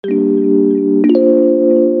Good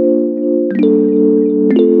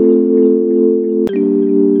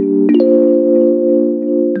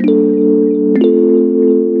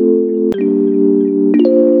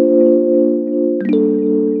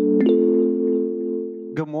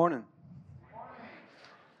morning.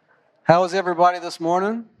 How is everybody this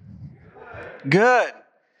morning? Good.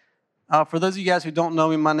 For those of you guys who don't know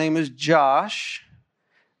me, my name is Josh,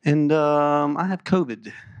 and I have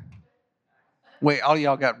COVID. Wait, all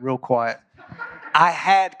y'all got real quiet. I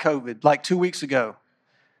had COVID like 2 weeks ago,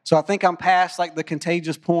 so I think I'm past like the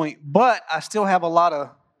contagious point, but I still have a lot of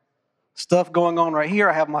stuff going on right here.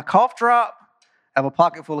 I have my cough drop, I have a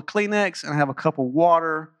pocket full of Kleenex, and I have a cup of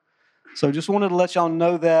water. So just wanted to let y'all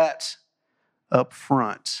know that up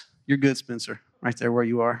front. You're good, Spencer, right there where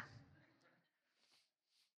you are.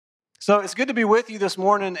 So it's good to be with you this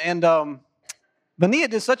morning, and Vania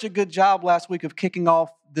did such a good job last week of kicking off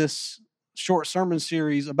this short sermon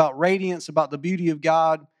series about radiance, about the beauty of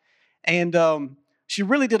God, and she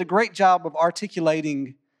really did a great job of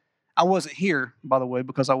articulating. I wasn't here, by the way,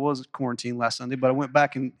 because I was quarantined last Sunday, but I went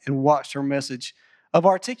back and watched her message of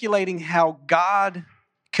articulating how God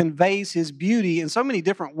conveys His beauty in so many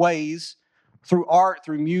different ways, through art,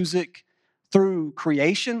 through music, through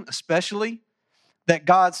creation especially, that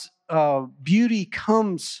God's beauty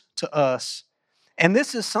comes to us. And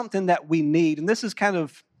this is something that we need. And this is kind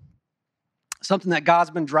of something that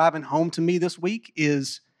God's been driving home to me this week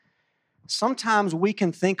is sometimes we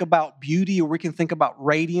can think about beauty or we can think about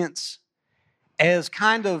radiance as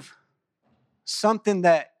kind of something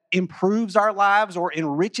that improves our lives or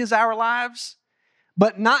enriches our lives,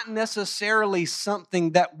 but not necessarily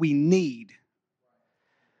something that we need.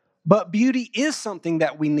 But beauty is something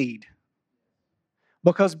that we need.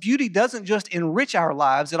 Because beauty doesn't just enrich our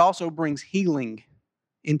lives, it also brings healing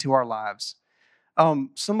into our lives.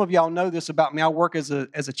 Some of y'all know this about me. I work as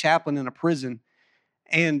a chaplain in a prison.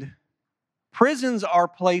 And prisons are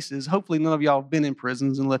places, hopefully none of y'all have been in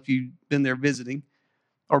prisons unless you've been there visiting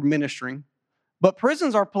or ministering. But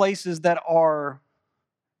prisons are places that are,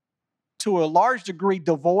 to a large degree,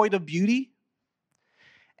 devoid of beauty.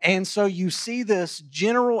 And so you see this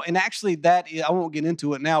general, and actually I won't get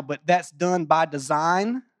into it now, but that's done by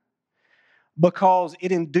design because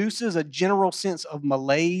it induces a general sense of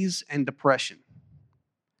malaise and depression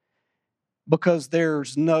because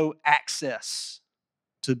there's no access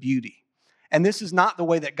to beauty. And this is not the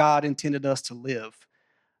way that God intended us to live.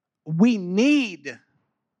 We need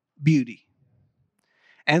beauty.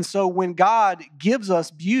 And so when God gives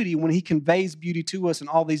us beauty, when He conveys beauty to us in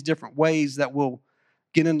all these different ways that we'll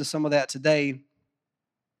get into some of that today,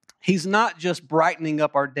 He's not just brightening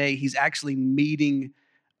up our day, He's actually meeting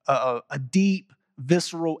a deep,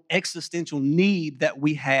 visceral, existential need that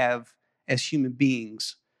we have as human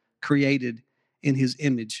beings created in His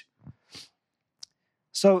image.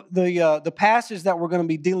 So the passage that we're going to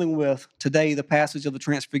be dealing with today, the passage of the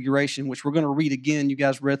Transfiguration, which we're going to read again, you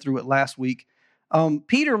guys read through it last week,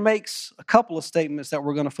 Peter makes a couple of statements that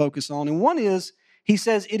we're going to focus on. And one is, he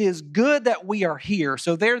says, it is good that we are here.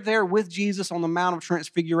 So they're there with Jesus on the Mount of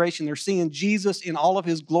Transfiguration. They're seeing Jesus in all of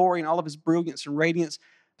His glory and all of His brilliance and radiance.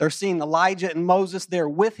 They're seeing Elijah and Moses there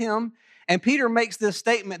with Him. And Peter makes this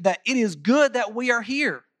statement that it is good that we are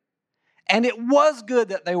here. And it was good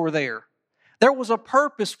that they were there. There was a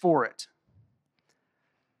purpose for it.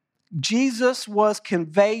 Jesus was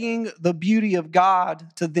conveying the beauty of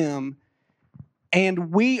God to them.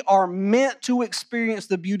 And we are meant to experience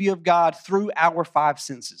the beauty of God through our five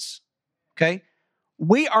senses, okay?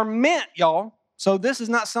 We are meant, y'all. So this is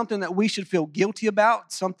not something that we should feel guilty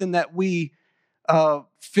about, something that we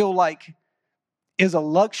feel like is a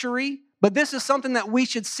luxury. But this is something that we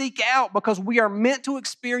should seek out because we are meant to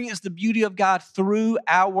experience the beauty of God through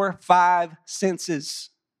our five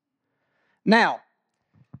senses. Now,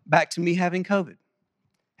 back to me having COVID.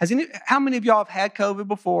 How many of y'all have had COVID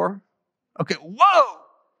before? Okay, whoa,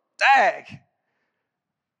 dag. A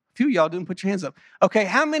few of y'all didn't put your hands up. Okay,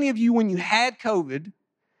 how many of you, when you had COVID,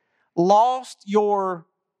 lost your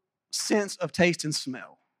sense of taste and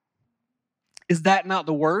smell? Is that not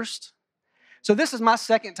the worst? So this is my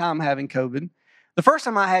second time having COVID. The first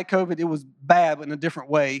time I had COVID, it was bad, but in a different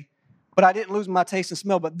way. But I didn't lose my taste and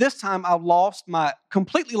smell. But this time I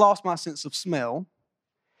completely lost my sense of smell.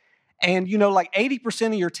 And like 80%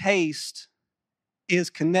 of your taste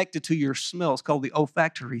is connected to your smell. It's called the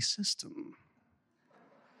olfactory system.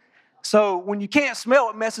 So when you can't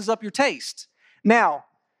smell, it messes up your taste. Now,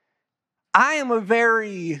 I am a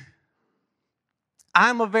very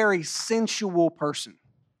sensual person.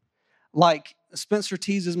 Like Spencer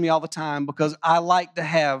teases me all the time because I like to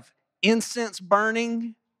have incense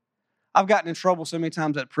burning I've gotten in trouble so many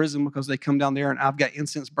times at prison because they come down there and I've got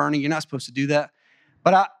incense burning. You're not supposed to do that.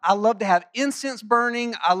 But I love to have incense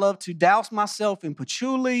burning. I love to douse myself in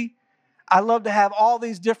patchouli. I love to have all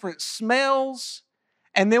these different smells.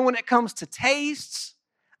 And then when it comes to tastes,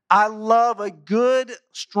 I love a good,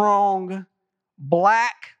 strong,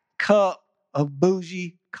 black cup of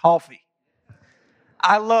bougie coffee.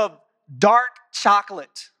 I love dark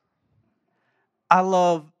chocolate. I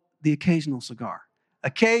love the occasional cigar.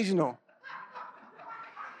 Occasional.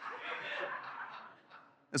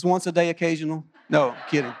 It's once a day occasional. No,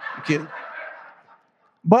 I'm kidding.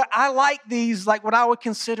 But I like these, like what I would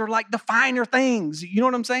consider like the finer things. You know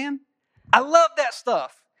what I'm saying? I love that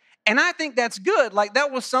stuff. And I think that's good. Like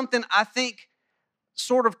that was something I think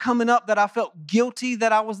sort of coming up that I felt guilty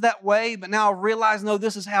that I was that way. But now I realize, no,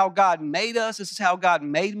 this is how God made us. This is how God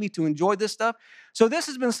made me to enjoy this stuff. So this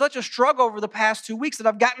has been such a struggle over the past 2 weeks that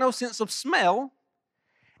I've got no sense of smell.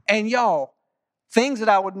 And y'all, things that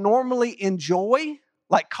I would normally enjoy,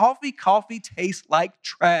 like coffee tastes like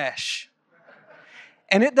trash.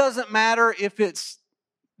 And it doesn't matter if it's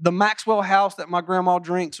the Maxwell House that my grandma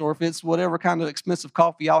drinks or if it's whatever kind of expensive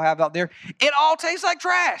coffee y'all have out there. It all tastes like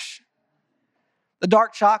trash. The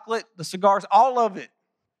dark chocolate, the cigars, all of it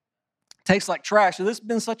tastes like trash. So this has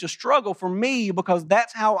been such a struggle for me because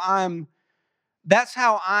that's how I'm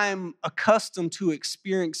accustomed to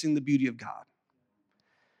experiencing the beauty of God.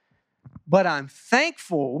 But I'm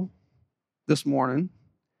thankful this morning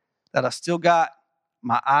that I still got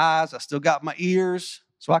my eyes, I still got my ears,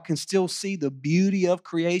 so I can still see the beauty of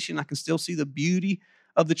creation. I can still see the beauty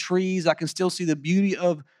of the trees. I can still see the beauty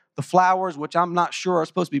of the flowers, which I'm not sure are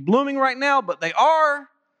supposed to be blooming right now, but they are.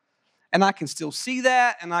 And I can still see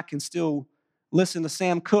that, and I can still listen to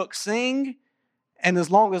Sam Cooke sing. And as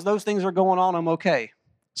long as those things are going on, I'm okay.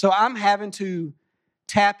 So I'm having to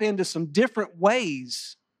tap into some different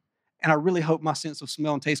ways, and I really hope my sense of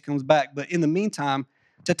smell and taste comes back. But in the meantime,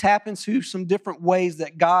 to tap into some different ways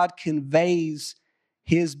that God conveys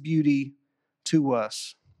His beauty to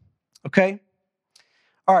us. Okay?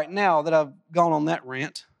 All right, now that I've gone on that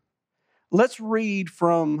rant, let's read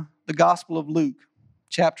from the Gospel of Luke,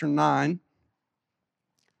 chapter 9.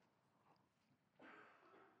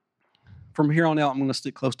 From here on out, I'm going to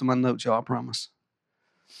stick close to my notes, y'all, I promise.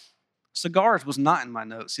 Cigars was not in my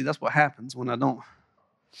notes. See, that's what happens when I don't.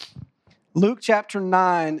 Luke chapter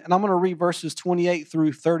 9, and I'm going to read verses 28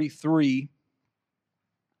 through 33.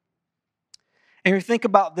 And you think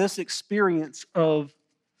about this experience of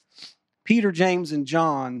Peter, James, and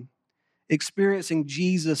John experiencing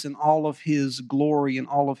Jesus in all of His glory and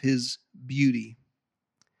all of His beauty.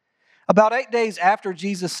 About 8 days after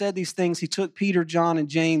Jesus said these things, He took Peter, John, and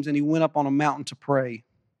James, and He went up on a mountain to pray.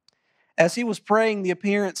 As He was praying, the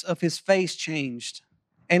appearance of His face changed,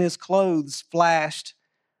 and His clothes flashed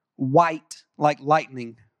white like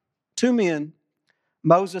lightning. 2 men,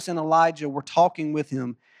 Moses and Elijah, were talking with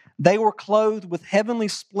Him. They were clothed with heavenly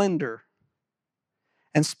splendor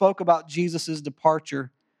and spoke about Jesus'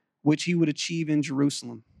 departure, which He would achieve in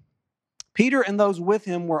Jerusalem. Peter and those with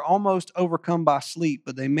him were almost overcome by sleep,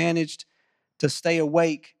 but they managed to stay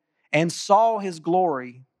awake and saw His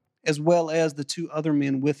glory as well as the 2 other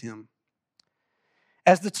men with Him.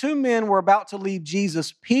 As the 2 men were about to leave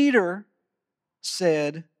Jesus, Peter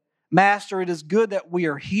said, "Master, it is good that we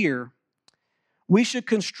are here. We should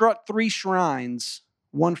construct 3 shrines,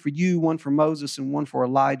 one for you, one for Moses, and one for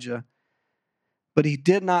Elijah." But he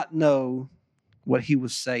did not know what he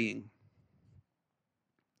was saying.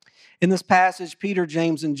 In this passage, Peter,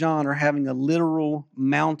 James, and John are having a literal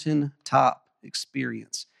mountaintop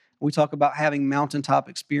experience. We talk about having mountaintop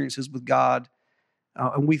experiences with God,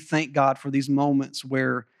 and we thank God for these moments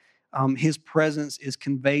where His presence is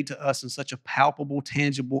conveyed to us in such a palpable,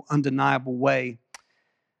 tangible, undeniable way.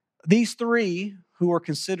 These 3, who are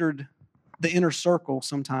considered the inner circle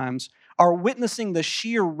sometimes, are witnessing the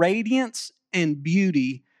sheer radiance and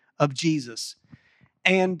beauty of Jesus.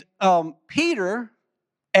 And Peter,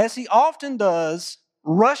 as he often does,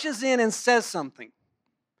 rushes in and says something.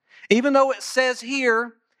 Even though it says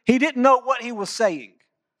here, he didn't know what he was saying.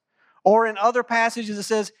 Or in other passages it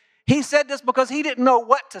says, he said this because he didn't know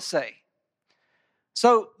what to say.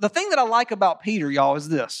 So the thing that I like about Peter, y'all, is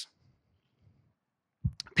this.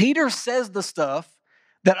 Peter says the stuff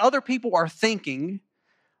that other people are thinking,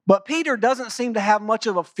 but Peter doesn't seem to have much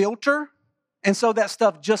of a filter, and so that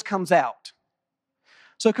stuff just comes out.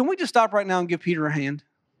 So can we just stop right now and give Peter a hand?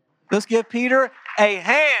 Let's give Peter a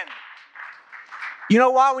hand. You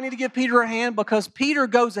know why we need to give Peter a hand? Because Peter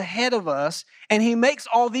goes ahead of us and he makes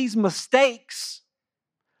all these mistakes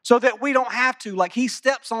so that we don't have to. Like he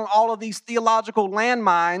steps on all of these theological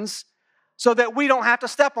landmines so that we don't have to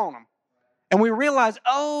step on them. And we realize,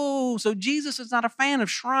 oh, so Jesus is not a fan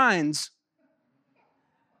of shrines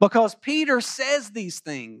because Peter says these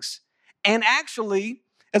things. And actually,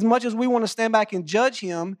 as much as we want to stand back and judge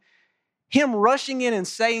him rushing in and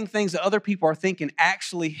saying things that other people are thinking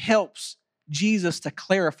actually helps Jesus to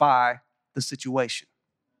clarify the situation.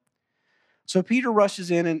 So Peter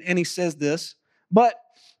rushes in and he says this, but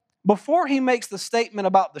before he makes the statement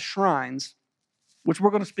about the shrines, which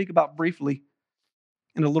we're going to speak about briefly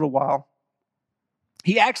in a little while,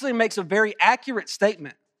 he actually makes a very accurate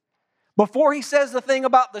statement. Before he says the thing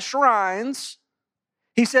about the shrines,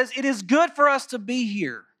 he says, it is good for us to be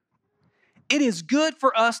here. It is good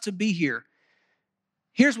for us to be here.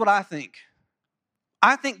 Here's what I think.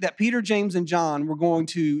 I think that Peter, James, and John were going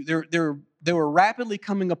to, they were rapidly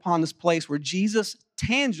coming upon this place where Jesus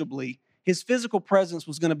tangibly, his physical presence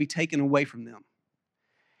was going to be taken away from them.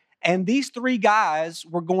 And these three guys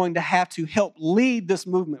were going to have to help lead this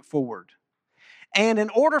movement forward. And in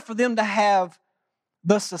order for them to have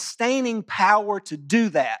the sustaining power to do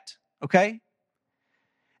that, okay,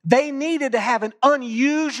 they needed to have an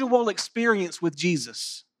unusual experience with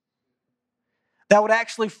Jesus that would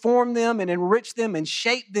actually form them and enrich them and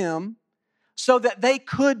shape them so that they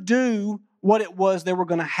could do what it was they were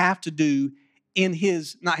going to have to do in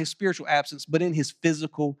his, not his spiritual absence, but in his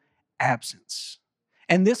physical absence.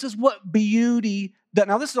 And this is what beauty does.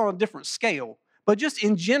 Now, this is on a different scale, but just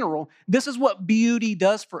in general, this is what beauty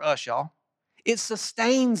does for us, y'all. It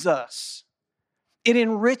sustains us. It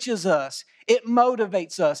enriches us. It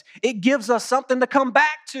motivates us. It gives us something to come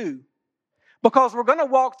back to because we're going to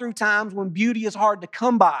walk through times when beauty is hard to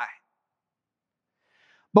come by.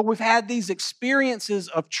 But we've had these experiences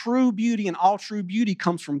of true beauty, and all true beauty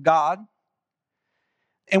comes from God.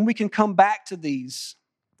 And we can come back to these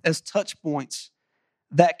as touch points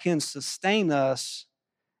that can sustain us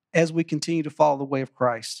as we continue to follow the way of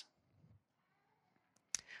Christ.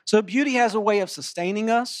 So beauty has a way of sustaining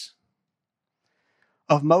us,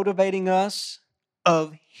 of motivating us,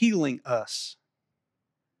 of healing us.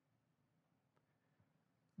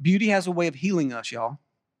 Beauty has a way of healing us, y'all.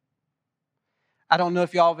 I don't know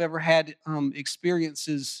if y'all have ever had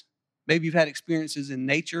experiences, maybe you've had experiences in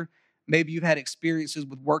nature, maybe you've had experiences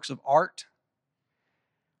with works of art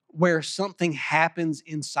where something happens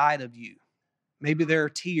inside of you. Maybe there are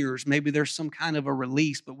tears, maybe there's some kind of a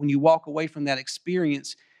release, but when you walk away from that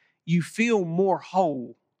experience, you feel more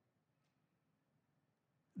whole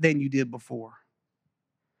than you did before.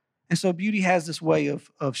 And so beauty has this way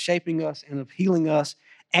of shaping us and of healing us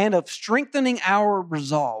and of strengthening our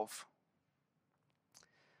resolve.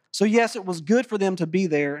 So yes, it was good for them to be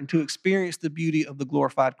there and to experience the beauty of the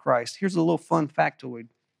glorified Christ. Here's a little fun factoid.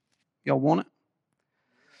 Y'all want it?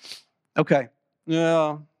 Okay.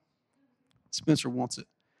 Yeah. Spencer wants it.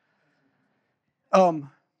 I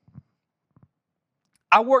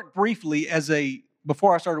worked briefly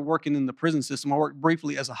before I started working in the prison system, I worked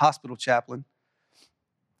briefly as a hospital chaplain.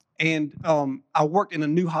 And I worked in a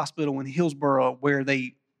new hospital in Hillsboro where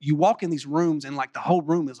you walk in these rooms and like the whole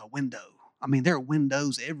room is a window. I mean, there are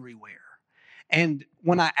windows everywhere. And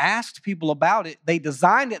when I asked people about it, they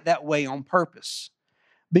designed it that way on purpose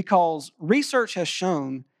because research has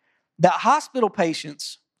shown that hospital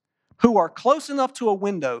patients who are close enough to a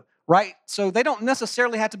window, right? So they don't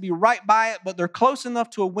necessarily have to be right by it, but they're close enough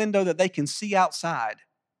to a window that they can see outside.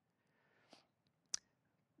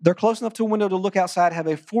 They're close enough to a window to look outside, have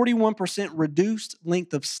a 41% reduced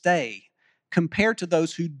length of stay compared to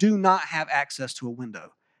those who do not have access to a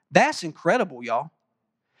window. That's incredible, y'all.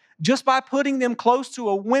 Just by putting them close to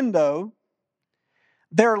a window,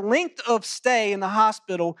 their length of stay in the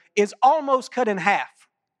hospital is almost cut in half.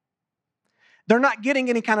 They're not getting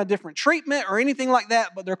any kind of different treatment or anything like that,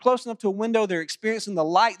 but they're close enough to a window. They're experiencing the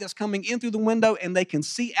light that's coming in through the window, and they can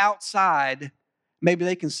see outside. Maybe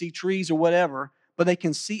they can see trees or whatever, but they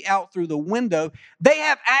can see out through the window. They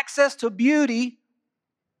have access to beauty,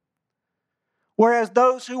 whereas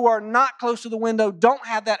those who are not close to the window don't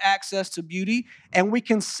have that access to beauty, and we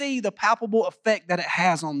can see the palpable effect that it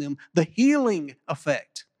has on them, the healing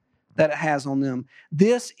effect that it has on them.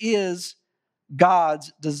 This is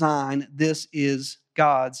God's design. This is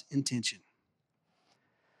God's intention.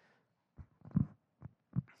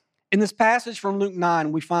 In this passage from Luke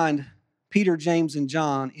 9, we find Peter, James, and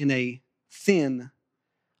John in a thin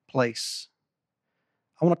place.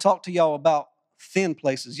 I want to talk to y'all about thin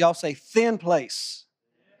places. Y'all say thin place.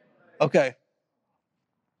 Okay.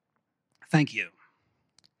 Thank you.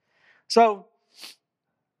 So,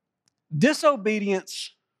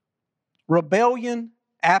 disobedience, rebellion,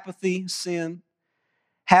 apathy, sin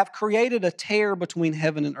have created a tear between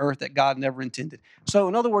heaven and earth that God never intended. So,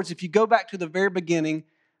 in other words, if you go back to the very beginning,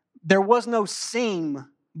 there was no seam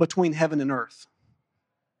between heaven and earth.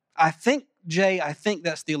 I think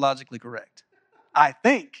that's theologically correct. I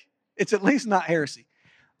think. It's at least not heresy.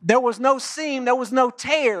 There was no seam, there was no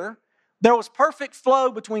tear. There was perfect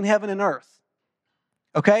flow between heaven and earth.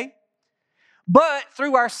 Okay? But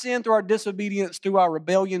through our sin, through our disobedience, through our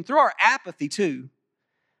rebellion, through our apathy too,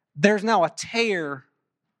 there's now a tear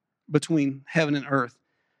between heaven and earth.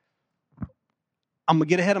 I'm going to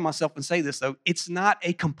get ahead of myself and say this, though. It's not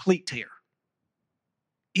a complete tear.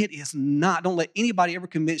 It is not. Don't let anybody ever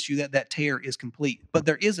convince you that that tear is complete. But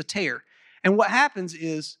there is a tear. And what happens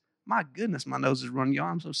is, my goodness, my nose is running, y'all.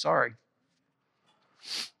 I'm so sorry.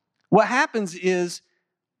 What happens is,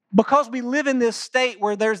 because we live in this state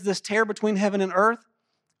where there's this tear between heaven and earth,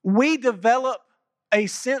 we develop a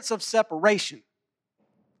sense of separation.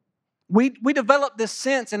 We develop this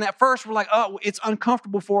sense, and at first we're like, oh, it's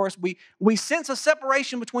uncomfortable for us. We sense a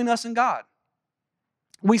separation between us and God.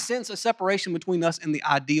 We sense a separation between us and the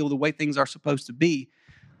ideal, the way things are supposed to be.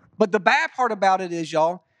 But the bad part about it is,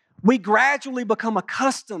 y'all, we gradually become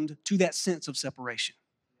accustomed to that sense of separation.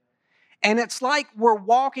 And it's like we're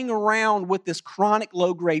walking around with this chronic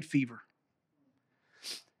low-grade fever.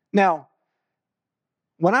 Now,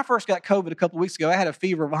 when I first got COVID a couple of weeks ago, I had a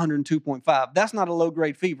fever of 102.5. That's not a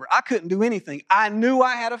low-grade fever. I couldn't do anything. I knew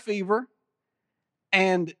I had a fever,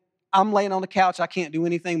 and I'm laying on the couch. I can't do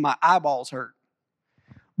anything. My eyeballs hurt.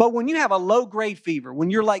 But when you have a low-grade fever,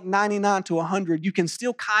 when you're like 99 to 100, you can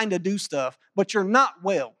still kind of do stuff, but you're not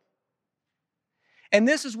well. And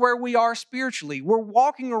this is where we are spiritually. We're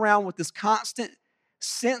walking around with this constant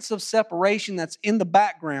sense of separation that's in the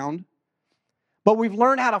background, but we've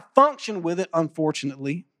learned how to function with it,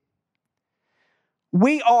 unfortunately.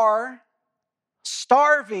 We are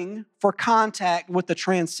starving for contact with the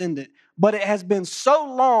transcendent, but it has been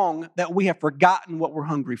so long that we have forgotten what we're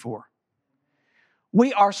hungry for.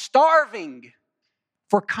 We are starving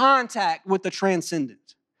for contact with the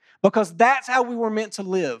transcendent because that's how we were meant to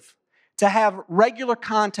live, to have regular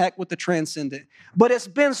contact with the transcendent. But it's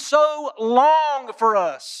been so long for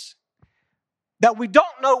us that we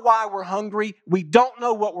don't know why we're hungry. We don't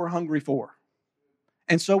know what we're hungry for.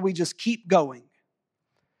 And so we just keep going.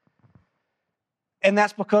 And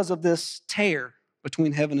that's because of this tear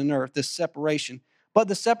between heaven and earth, this separation. But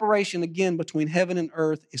the separation, again, between heaven and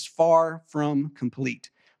earth is far from complete.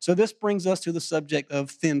 So this brings us to the subject of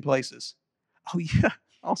thin places. Oh, yeah.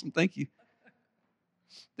 Awesome. Thank you.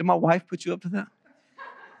 Did my wife put you up to that?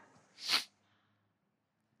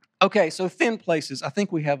 Okay, so thin places. I think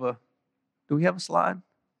do we have a slide?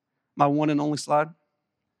 My one and only slide?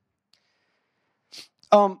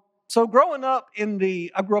 So growing up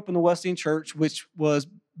I grew up in the Wesleyan Church, which was,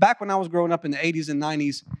 back when I was growing up in the 80s and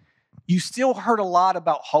 90s, you still heard a lot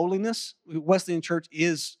about holiness. Wesleyan Church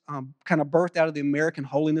is kind of birthed out of the American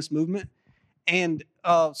holiness movement. And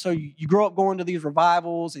so you grow up going to these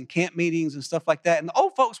revivals and camp meetings and stuff like that. And the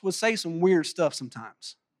old folks would say some weird stuff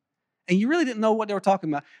sometimes. And you really didn't know what they were talking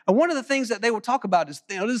about. And one of the things that they would talk about is,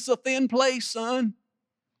 this is a thin place, son.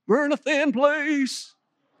 We're in a thin place.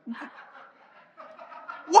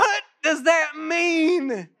 What does that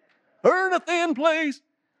mean? We're in a thin place.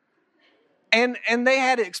 And they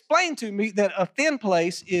had to explain to me that a thin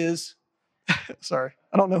place is, sorry,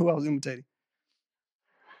 I don't know who I was imitating.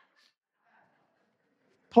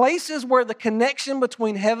 Places where the connection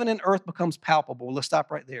between heaven and earth becomes palpable. Let's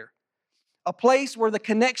stop right there. A place where the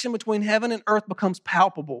connection between heaven and earth becomes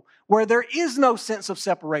palpable, where there is no sense of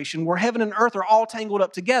separation, where heaven and earth are all tangled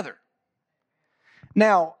up together.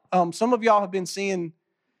 Now, some of y'all have been seeing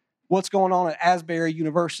what's going on at Asbury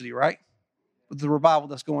University, right? With the revival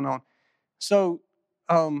that's going on. So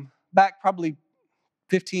back probably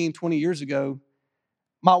 15, 20 years ago,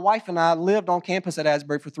 my wife and I lived on campus at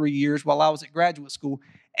Asbury for 3 years while I was at graduate school.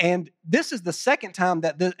 And this is the second time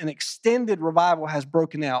that an extended revival has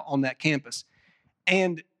broken out on that campus.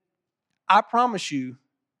 And I promise you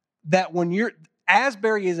that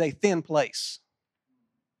Asbury is a thin place.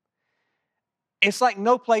 It's like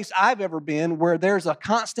no place I've ever been where there's a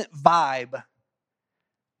constant vibe.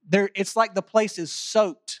 It's like the place is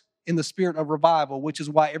soaked in the spirit of revival, which is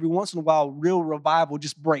why every once in a while, real revival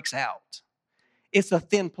just breaks out. It's a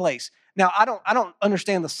thin place. Now, I don't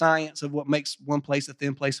understand the science of what makes one place a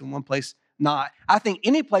thin place and one place not. I think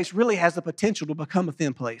any place really has the potential to become a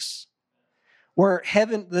thin place, where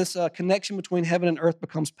this connection between heaven and earth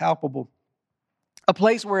becomes palpable. A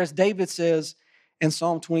place where, as David says in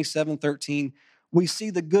Psalm 27:13, we see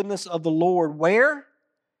the goodness of the Lord where?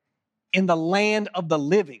 In the land of the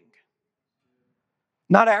living.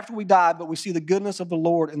 Not after we die, but we see the goodness of the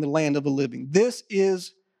Lord in the land of the living. This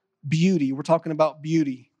is beauty. We're talking about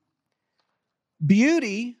beauty.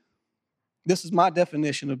 Beauty This is my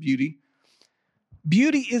definition of beauty.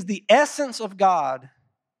 Beauty is the essence of God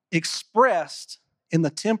expressed in the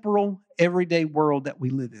temporal, everyday world that we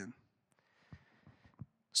live in.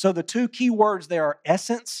 So the two key words there are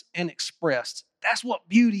essence and expressed. That's what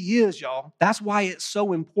beauty is, y'all. That's why it's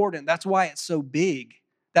so important. That's why it's so big.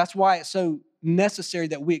 That's why it's so necessary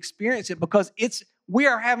that we experience it, because we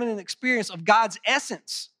are having an experience of God's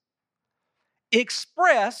essence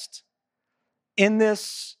expressed in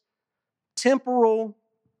this temporal,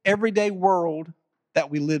 everyday world that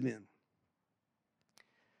we live in.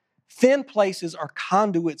 Thin places are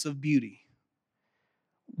conduits of beauty.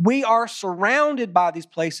 We are surrounded by these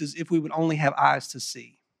places if we would only have eyes to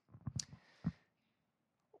see.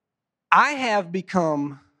 I have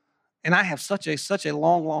become, and I have such a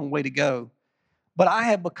long, long way to go, but I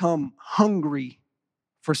have become hungry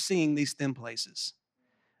for seeing these thin places.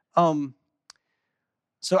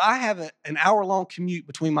 So I have an hour-long commute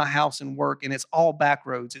between my house and work, and it's all back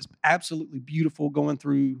roads. It's absolutely beautiful going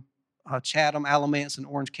through Chatham, Alamance, and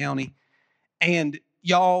Orange County. And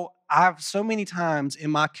y'all, I've so many times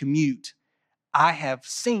in my commute, I have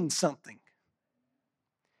seen something.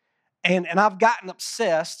 And I've gotten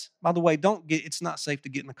obsessed. By the way, it's not safe to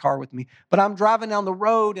get in the car with me. But I'm driving down the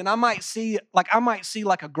road and I might see like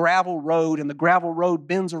a gravel road, and the gravel road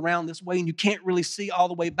bends around this way and you can't really see all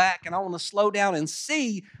the way back. And I want to slow down and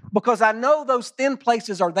see, because I know those thin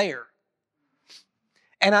places are there.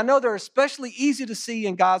 And I know they're especially easy to see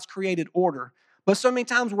in God's created order. But so many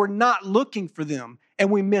times we're not looking for them and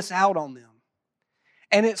we miss out on them.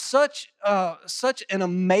 And it's such an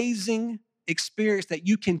amazing experience that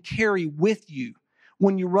you can carry with you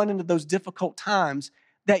when you run into those difficult times,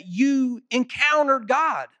 that you encountered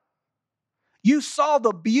God. You saw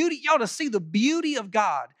the beauty. You ought to see the beauty of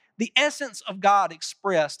God, the essence of God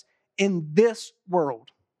expressed in this world.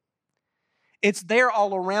 It's there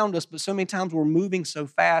all around us, but so many times we're moving so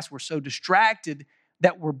fast, we're so distracted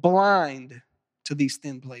that we're blind to these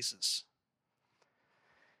thin places.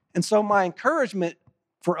 And so my encouragement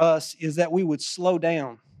for us is that we would slow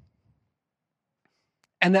down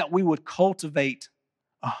and that we would cultivate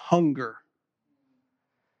a hunger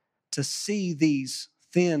to see these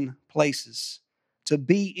thin places, to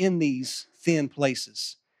be in these thin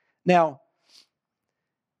places. Now,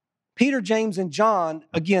 Peter, James, and John,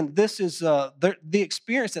 again, this is the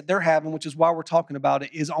experience that they're having, which is why we're talking about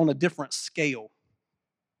it, is on a different scale.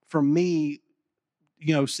 For me,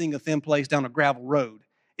 seeing a thin place down a gravel road.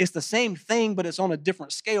 It's the same thing, but it's on a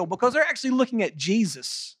different scale, because they're actually looking at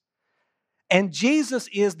Jesus. And Jesus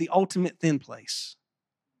is the ultimate thin place.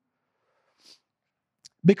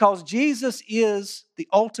 Because Jesus is the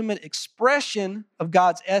ultimate expression of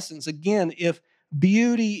God's essence. Again, if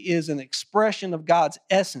beauty is an expression of God's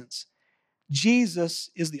essence, Jesus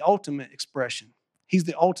is the ultimate expression. He's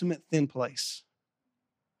the ultimate thin place.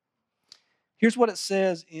 Here's what it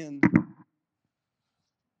says in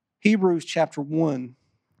Hebrews chapter 1,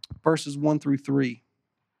 verses 1 through 3.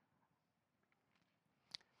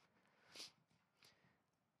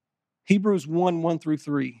 Hebrews 1, 1 through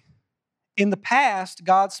 3. In the past,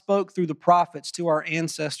 God spoke through the prophets to our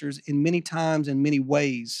ancestors in many times and many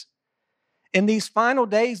ways. In these final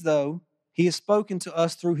days, though, He has spoken to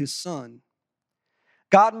us through His Son.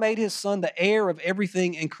 God made His Son the heir of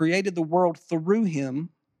everything and created the world through Him.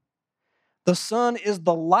 The Son is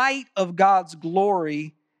the light of God's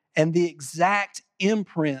glory and the exact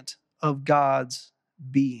imprint of God's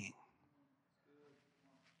being.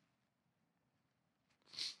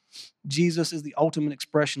 Jesus is the ultimate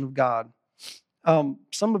expression of God.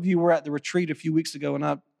 Some of you were at the retreat a few weeks ago, and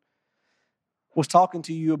I was talking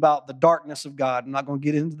to you about the darkness of God. I'm not going to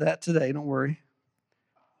get into that today, don't worry.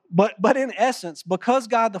 But in essence, because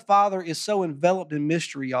God the Father is so enveloped in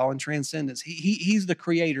mystery, y'all, in transcendence, He's the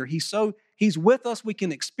creator. He's with us. We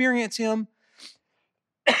can experience Him.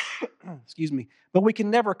 Excuse me. But we can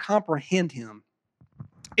never comprehend Him.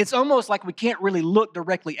 It's almost like we can't really look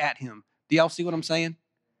directly at Him. Do y'all see what I'm saying?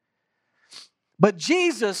 But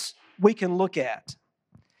Jesus, we can look at.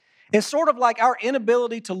 It's sort of like our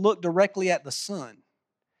inability to look directly at the sun.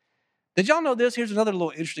 Did y'all know this? Here's another little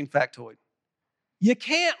interesting factoid. You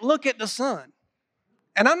can't look at the sun.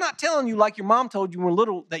 And I'm not telling you, like your mom told you when you were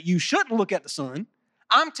little, that you shouldn't look at the sun.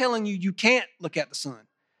 I'm telling you, you can't look at the sun.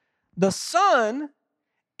 The sun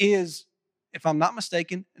is, if I'm not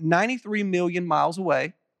mistaken, 93 million miles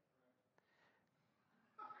away.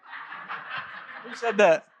 Who said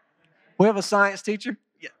that? We have a science teacher?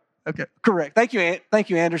 Yeah. Okay. Correct. Thank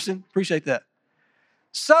you, Anderson. Appreciate that.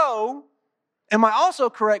 So, am I also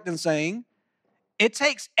correct in saying it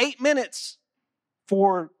takes 8 minutes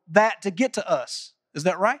for that to get to us? Is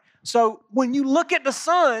that right? So, when you look at the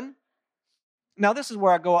sun, Now, this is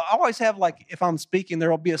where I go. I always have, like, if I'm speaking, there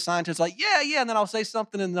will be a scientist like, yeah, and then I'll say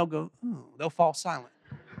something and they'll go, ooh, they'll fall silent.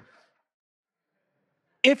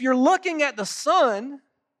 If you're looking at the sun,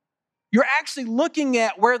 you're actually looking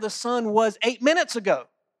at where the sun was 8 minutes ago.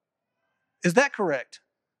 Is that correct?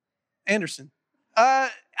 Anderson? I'm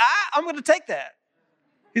going to take that.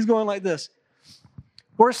 He's going like this.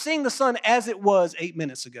 We're seeing the sun as it was 8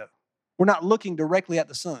 minutes ago. We're not looking directly at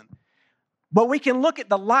the sun. But we can look at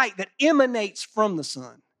the light that emanates from the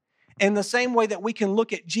sun. In the same way that we can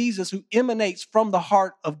look at Jesus who emanates from the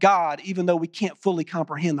heart of God, even though we can't fully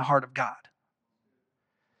comprehend the heart of God.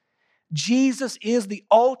 Jesus is the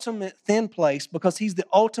ultimate thin place because he's the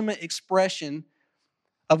ultimate expression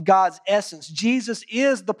of God's essence. Jesus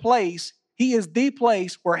is the place, he is the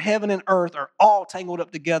place where heaven and earth are all tangled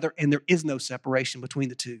up together and there is no separation between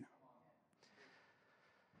the two.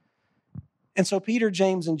 And so Peter,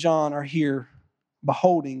 James, and John are here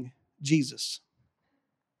beholding Jesus.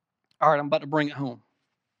 All right, I'm about to bring it home.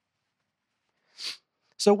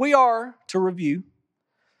 So we are, to review,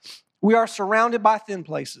 we are surrounded by thin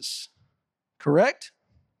places, correct?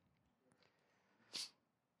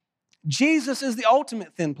 Jesus is the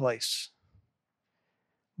ultimate thin place.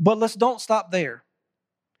 But don't stop there.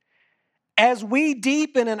 As we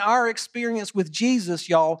deepen in our experience with Jesus,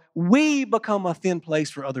 y'all, we become a thin place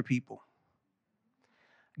for other people.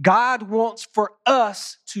 God wants for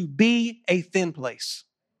us to be a thin place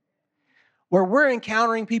where we're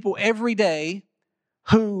encountering people every day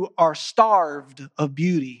who are starved of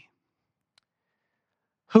beauty,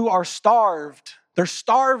 who are starved. They're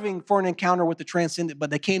starving for an encounter with the transcendent, but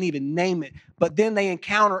they can't even name it. But then they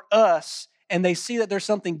encounter us and they see that there's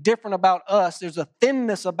something different about us. There's a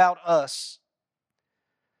thinness about us.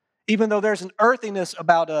 Even though there's an earthiness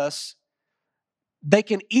about us, they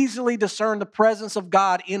can easily discern the presence of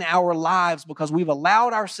God in our lives because we've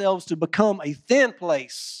allowed ourselves to become a thin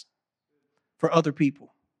place for other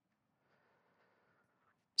people.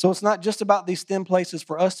 So it's not just about these thin places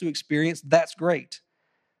for us to experience. That's great.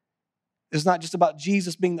 It's not just about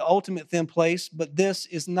Jesus being the ultimate thin place, but this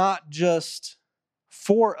is not just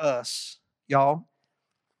for us, y'all.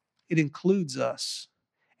 It includes us.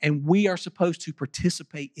 And we are supposed to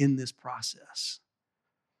participate in this process.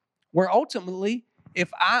 Where ultimately, if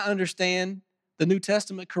I understand the New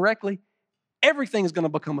Testament correctly, everything is going to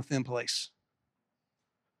become a thin place.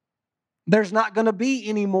 There's not going to be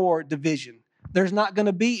any more division. There's not going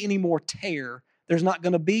to be any more tear. There's not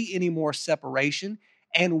going to be any more separation.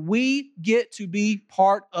 And we get to be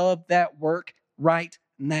part of that work right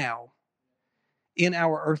now in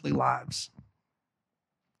our earthly lives.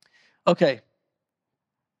 Okay,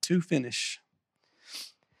 to finish.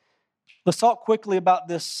 Let's talk quickly about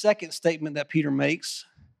this second statement that Peter makes.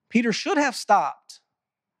 Peter should have stopped.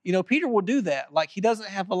 You know, Peter will do that. Like, he doesn't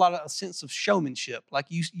have a sense of showmanship. Like,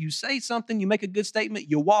 you say something, you make a good statement,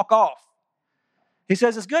 you walk off. He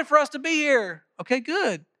says, it's good for us to be here. Okay,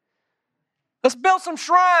 good. Let's build some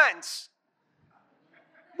shrines.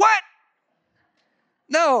 What?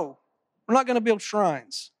 No, we're not going to build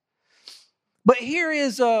shrines. But here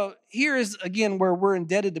is again where we're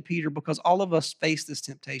indebted to Peter because all of us face this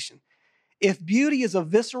temptation. If beauty is a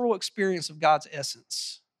visceral experience of God's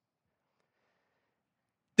essence,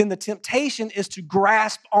 then the temptation is to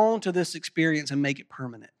grasp onto this experience and make it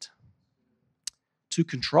permanent. To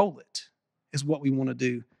control it is what we want to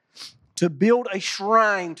do. To build a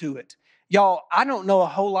shrine to it. Y'all, I don't know a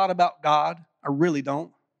whole lot about God. I really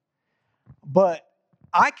don't. But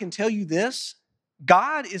I can tell you this.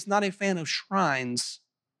 God is not a fan of shrines.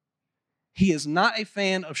 He is not a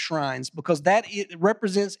fan of shrines because it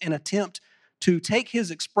represents an attempt to take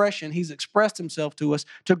his expression, he's expressed himself to us,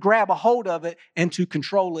 to grab a hold of it and to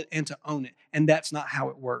control it and to own it. And that's not how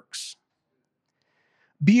it works.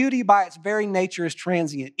 Beauty by its very nature is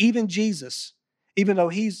transient. Even Jesus, even though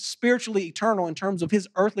he's spiritually eternal in terms of his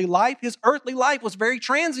earthly life was very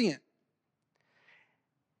transient.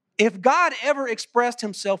 If God ever expressed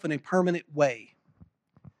himself in a permanent way,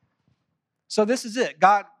 so this is it.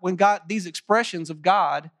 These expressions of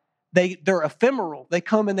God, they're ephemeral. They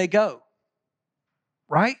come and they go.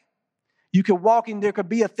 Right? You could walk in, there could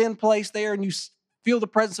be a thin place there and you feel the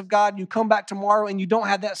presence of God and you come back tomorrow and you don't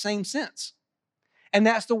have that same sense. And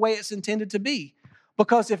that's the way it's intended to be.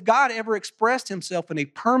 Because if God ever expressed himself in a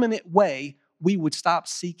permanent way, we would stop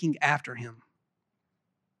seeking after him.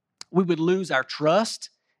 We would lose our trust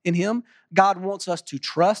in him. God wants us to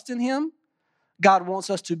trust in him. God wants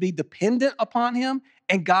us to be dependent upon him.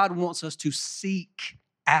 And God wants us to seek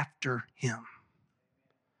after him.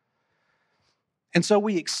 And so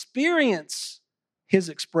we experience his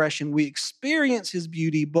expression. We experience his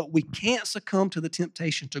beauty, but we can't succumb to the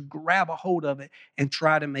temptation to grab a hold of it and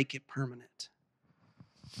try to make it permanent.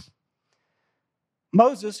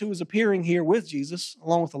 Moses, who was appearing here with Jesus,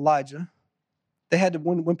 along with Elijah, they had to,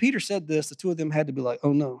 when Peter said this, the two of them had to be like,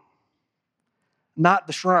 oh no, not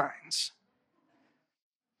the shrines.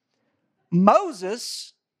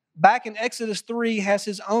 Moses, back in Exodus 3, has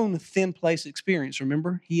his own thin place experience.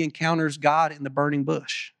 Remember, he encounters God in the burning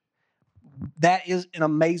bush. That is an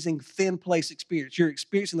amazing thin place experience. You're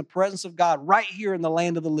experiencing the presence of God right here in the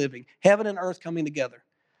land of the living, heaven and earth coming together.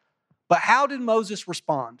 But how did Moses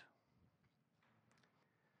respond?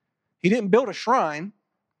 He didn't build a shrine.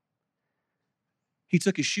 He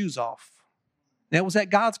took his shoes off. That was at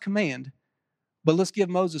God's command. But let's give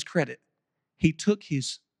Moses credit. He took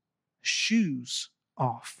his shoes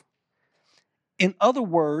off. In other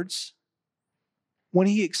words, when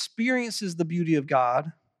he experiences the beauty of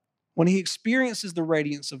God, when he experiences the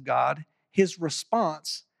radiance of God, his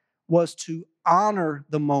response was to honor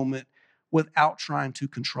the moment without trying to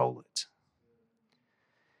control it.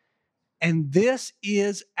 And this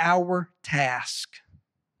is our task.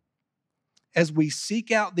 As we seek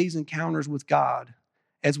out these encounters with God,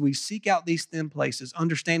 as we seek out these thin places,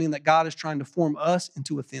 understanding that God is trying to form us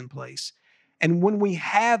into a thin place. And when we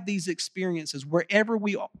have these experiences, wherever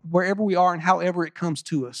we are and however it comes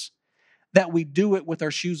to us, that we do it with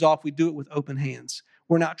our shoes off, we do it with open hands.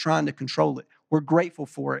 We're not trying to control it. We're grateful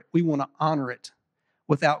for it. We want to honor it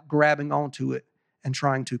without grabbing onto it and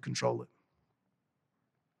trying to control it.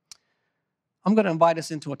 I'm going to invite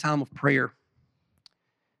us into a time of prayer.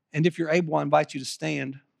 And if you're able, I invite you to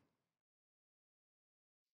stand.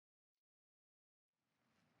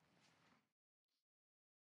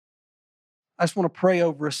 I just want to pray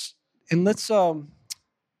over us. And let's bow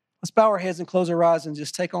our heads and close our eyes and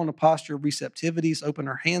just take on a posture of receptivity. Let's open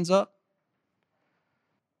our hands up.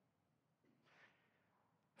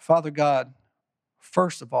 Father God,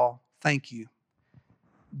 first of all, thank you.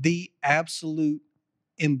 The absolute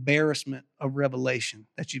embarrassment of revelation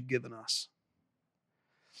that you've given us.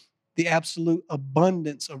 The absolute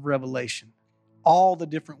abundance of revelation. All the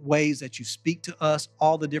different ways that you speak to us,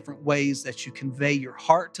 all the different ways that you convey your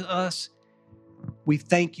heart to us. We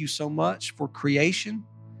thank you so much for creation.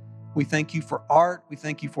 We thank you for art. We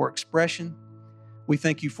thank you for expression. We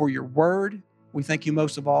thank you for your word. We thank you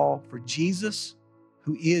most of all for Jesus,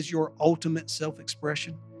 who is your ultimate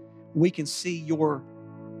self-expression. We can see your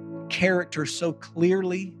character so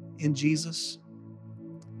clearly in Jesus.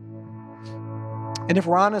 And if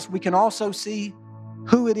we're honest, we can also see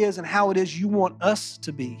who it is and how it is you want us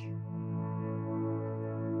to be.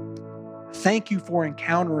 Thank you for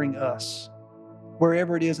encountering us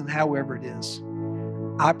wherever it is and however it is.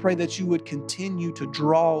 I pray that you would continue to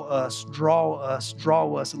draw us,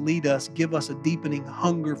 lead us, give us a deepening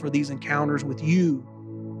hunger for these encounters with you.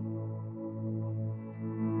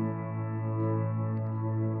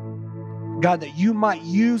 God, that you might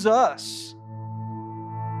use us,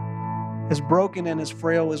 as broken and as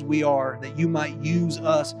frail as we are, that you might use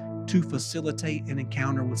us to facilitate an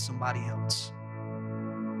encounter with somebody else.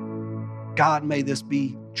 God, may this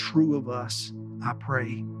be true of us, I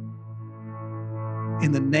pray.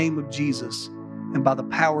 In the name of Jesus and by the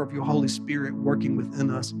power of your Holy Spirit working within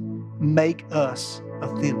us, make us a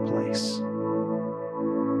thin place.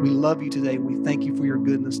 We love you today. We thank you for your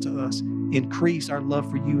goodness to us. Increase our love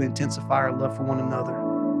for you, intensify our love for one another.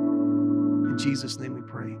 In Jesus' name we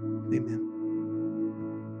pray. Amen.